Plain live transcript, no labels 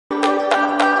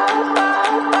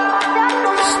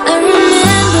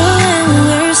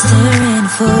staring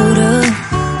photo.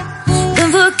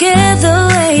 Don't forget the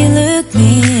way you look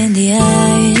me in the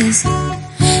eyes.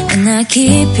 And I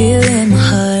keep you in my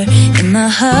heart. In my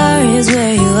heart is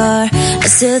where you are. I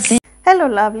still think. Hello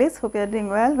lovelies, hope you're doing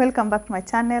well. Welcome back to my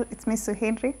channel. It's me, Sue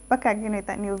Henry, back again with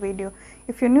a new video.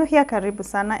 If you're new here, karibu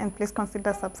sana, and please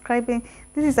consider subscribing.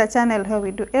 This is a channel where we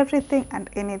do everything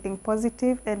and anything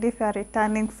positive, and if you are a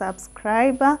returning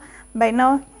subscriber, by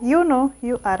now you know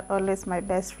you are always my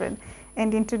best friend.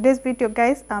 And in today's video,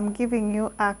 guys, I'm giving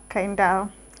you a kinda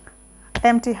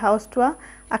empty house tour,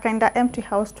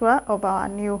 of our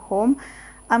new home.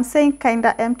 I'm saying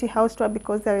kinda empty house tour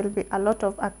because there will be a lot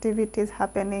of activities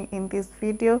happening in this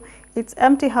video. It's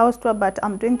empty house tour, but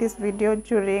I'm doing this video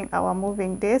during our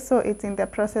moving day, so it's in the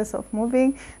process of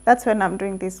moving. That's when I'm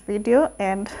doing this video,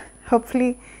 and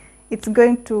hopefully it's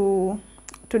going to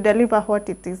deliver what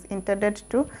it is intended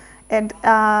to. And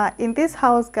in this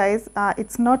house, guys,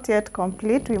 it's not yet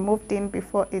complete. We moved in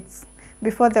before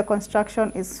the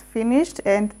construction is finished,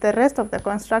 and the rest of the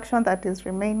construction that is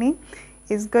remaining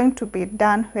is going to be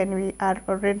done when we are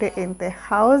already in the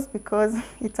house, because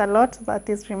it's a lot that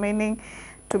is remaining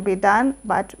to be done,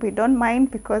 but we don't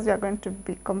mind because we are going to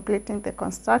be completing the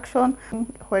construction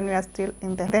when we are still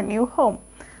in the new home.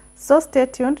 So stay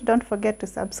tuned. Don't forget to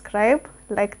subscribe,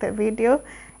 like the video,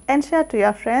 and share to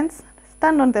your friends.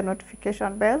 Turn on the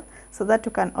notification bell so that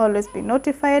you can always be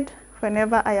notified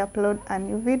whenever I upload a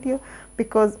new video,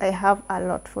 because I have a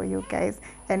lot for you guys.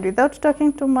 And without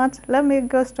talking too much, let me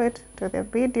go straight to the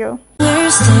video. We're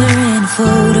staring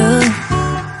photo.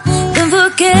 Don't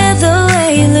forget the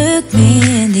way you look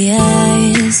me in the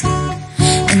eyes.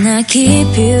 And I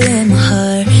keep you in my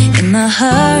heart. In my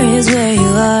heart is where you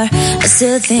are. I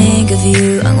still think of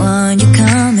you. I want you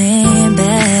coming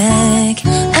back.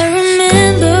 I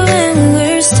remember when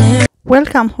we were staring.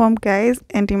 Welcome home, guys,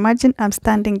 and imagine I'm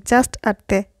standing just at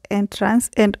the entrance,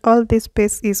 and all this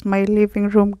space is my living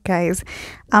room, guys.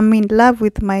 I'm in love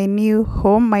with my new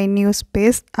home, my new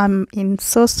space. I'm in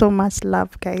so much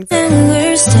love, guys.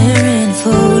 We're staring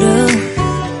photo.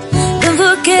 Don't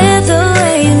forget the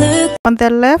way you look. On the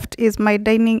left is my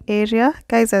dining area,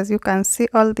 guys. As you can see,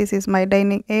 all this is my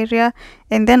dining area,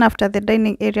 and then after the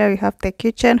dining area we have the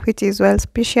kitchen, which is well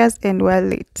spacious and well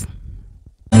lit.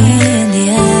 In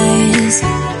the eyes,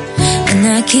 and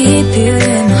I keep you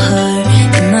in my heart.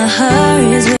 In my heart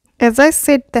is. As I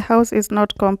said, the house is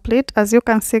not complete. As you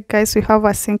can see, guys, we have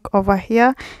a sink over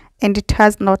here, and it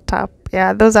has no tap.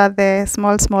 Yeah, those are the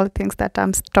small things that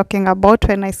I'm talking about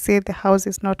when I say the house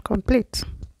is not complete.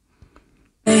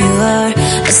 Where you are,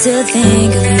 I still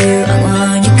think of you. I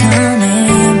want you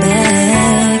coming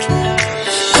back.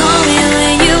 Call me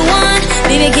when you want,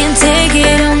 baby, I can take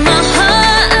it on my heart.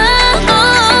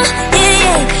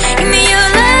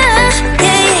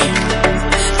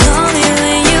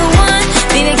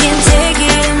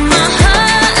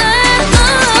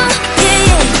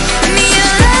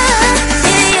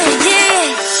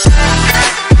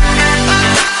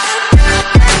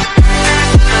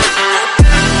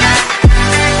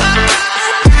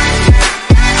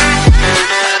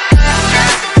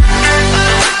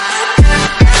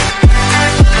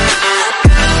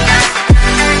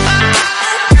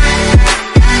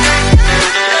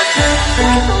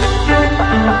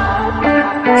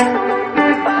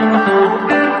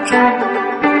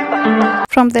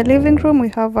 From the living room, we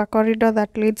have a corridor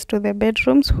that leads to the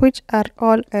bedrooms, which are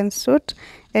all en suite,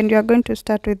 and we are going to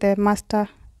start with the master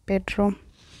bedroom.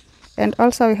 And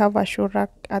also we have a shoe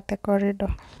rack at the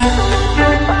corridor.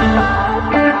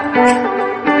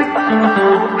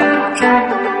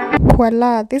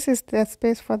 Voila, this is the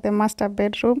space for the master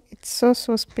bedroom. It's so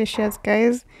spacious,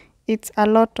 guys. It's a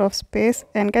lot of space,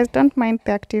 and guys, don't mind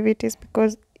the activities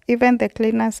because even the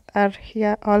cleaners are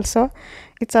here also.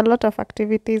 It's a lot of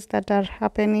activities that are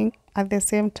happening at the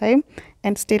same time,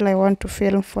 and still I want to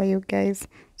film for you guys.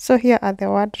 So here are the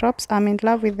wardrobes. I'm in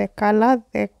love with the color.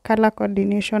 The color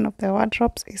coordination of the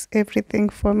wardrobes is everything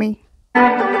for me. I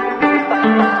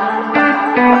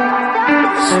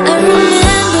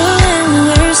remember when we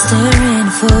were staring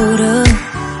photo.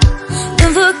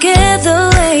 Don't forget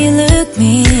the way you look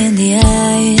me in the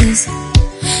eyes.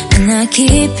 And I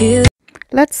keep you.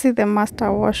 Let's see the master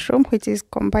washroom, which is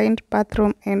combined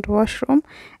bathroom and washroom.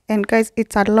 And guys,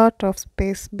 it's a lot of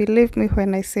space. Believe me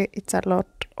when I say it's a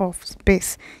lot of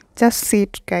space. Just see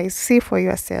it, guys. See for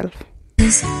yourself.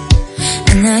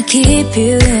 And I keep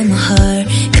you in my heart.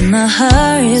 In my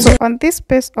heart is. So on this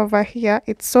space over here,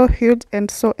 it's so huge and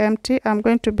so empty. I'm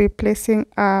going to be placing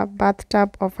a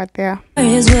bathtub over there.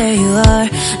 Is where you are.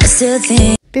 I still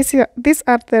think. These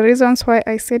are the reasons why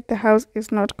I said the house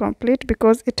is not complete,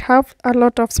 because it have a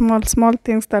lot of small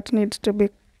things that need to be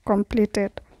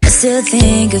completed. I still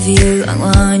think of you, I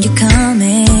want you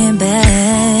coming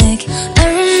back. I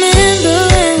remember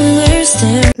when we were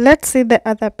staring. Let's see the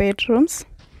other bedrooms.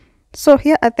 So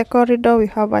here at the corridor we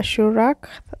have a shoe rack.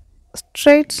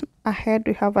 Straight ahead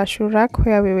we have a shoe rack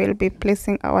where we will be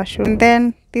placing our shoes. And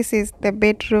then this is the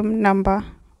bedroom number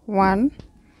 1,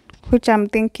 which I'm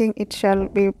thinking it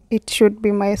should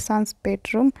be my son's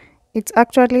bedroom. We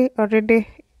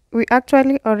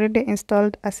actually already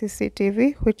installed a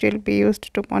CCTV which will be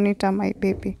used to monitor my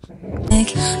baby. I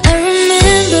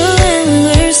remember when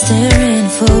we were staring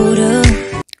photo.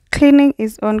 Cleaning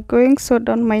is ongoing, so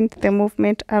don't mind the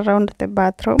movement around the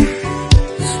bathroom.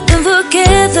 Don't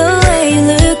forget the way you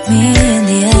look me in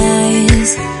the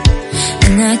eyes,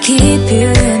 and I keep you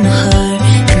in my heart,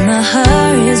 and my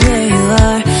heart is where you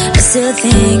are. I still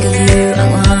think of you, I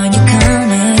want you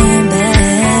coming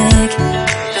back.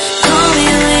 Call me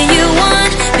when you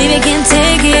want, baby, I can't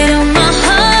take it on my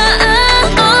heart.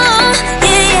 Oh,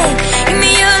 yeah, yeah, give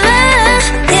me your love,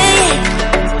 yeah, yeah.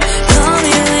 Call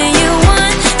me when you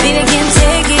want, baby, I can't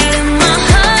take it on my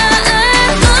heart.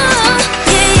 Oh,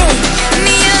 yeah, yeah, give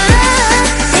me your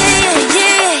love, yeah,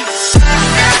 yeah,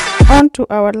 yeah. On to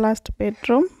our last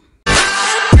bedroom.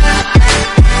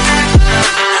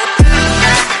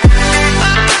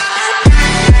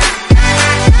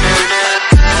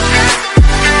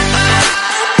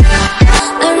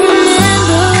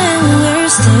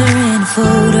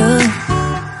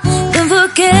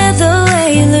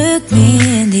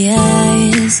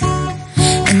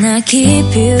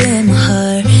 Keep you in my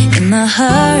heart, and my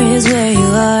heart is where you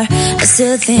are. I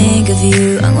still think of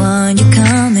you, I want you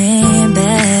coming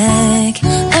back.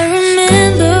 I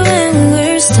remember when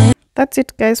we were staying. That's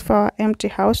it guys for our empty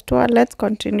house tour. Let's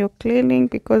continue cleaning,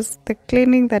 because the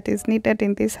cleaning that is needed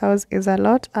in this house is a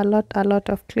lot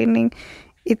of cleaning.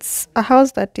 It's a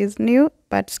house that is new,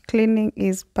 but cleaning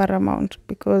is paramount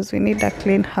because we need a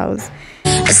clean house.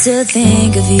 I still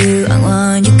think of you, I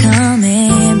want you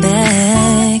coming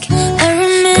back. I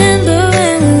remember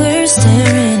when we were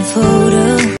staring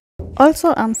photo.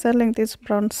 Also, I'm selling these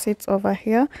brown seats over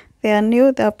here. They are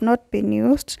new, they have not been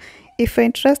used. If you're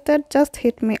interested, just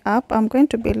hit me up. I'm going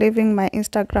to be leaving my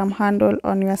Instagram handle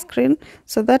on your screen,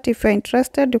 so that if you're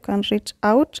interested, you can reach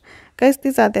out. Guys,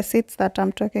 these are the seats that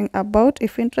I'm talking about.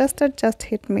 If you're interested, just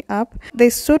hit me up.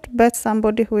 They suit best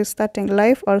somebody who is starting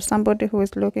life or somebody who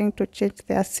is looking to change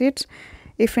their seat.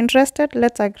 If you're interested,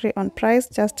 let's agree on price.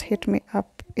 Just hit me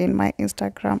up in my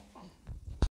Instagram.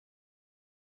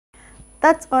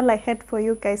 That's all I had for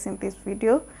you guys in this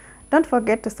video. Don't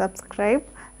forget to subscribe,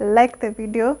 like the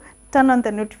video, turn on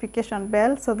the notification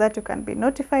bell so that you can be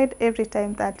notified every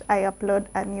time that I upload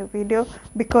a new video,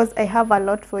 because I have a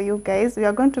lot for you guys. We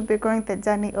are going to be going the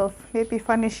journey of maybe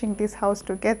furnishing this house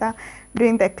together,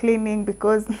 doing the cleaning,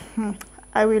 because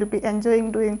I will be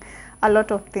enjoying doing a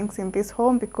lot of things in this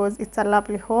home, because it's a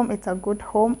lovely home, it's a good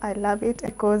home. I love it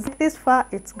because this far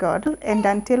it's good. And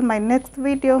until my next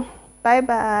video, bye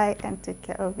bye and take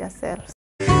care of yourselves.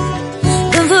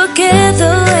 Don't forget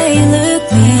the way you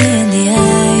look me in the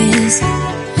eyes,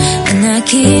 and I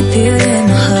keep you in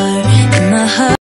my heart, in my heart.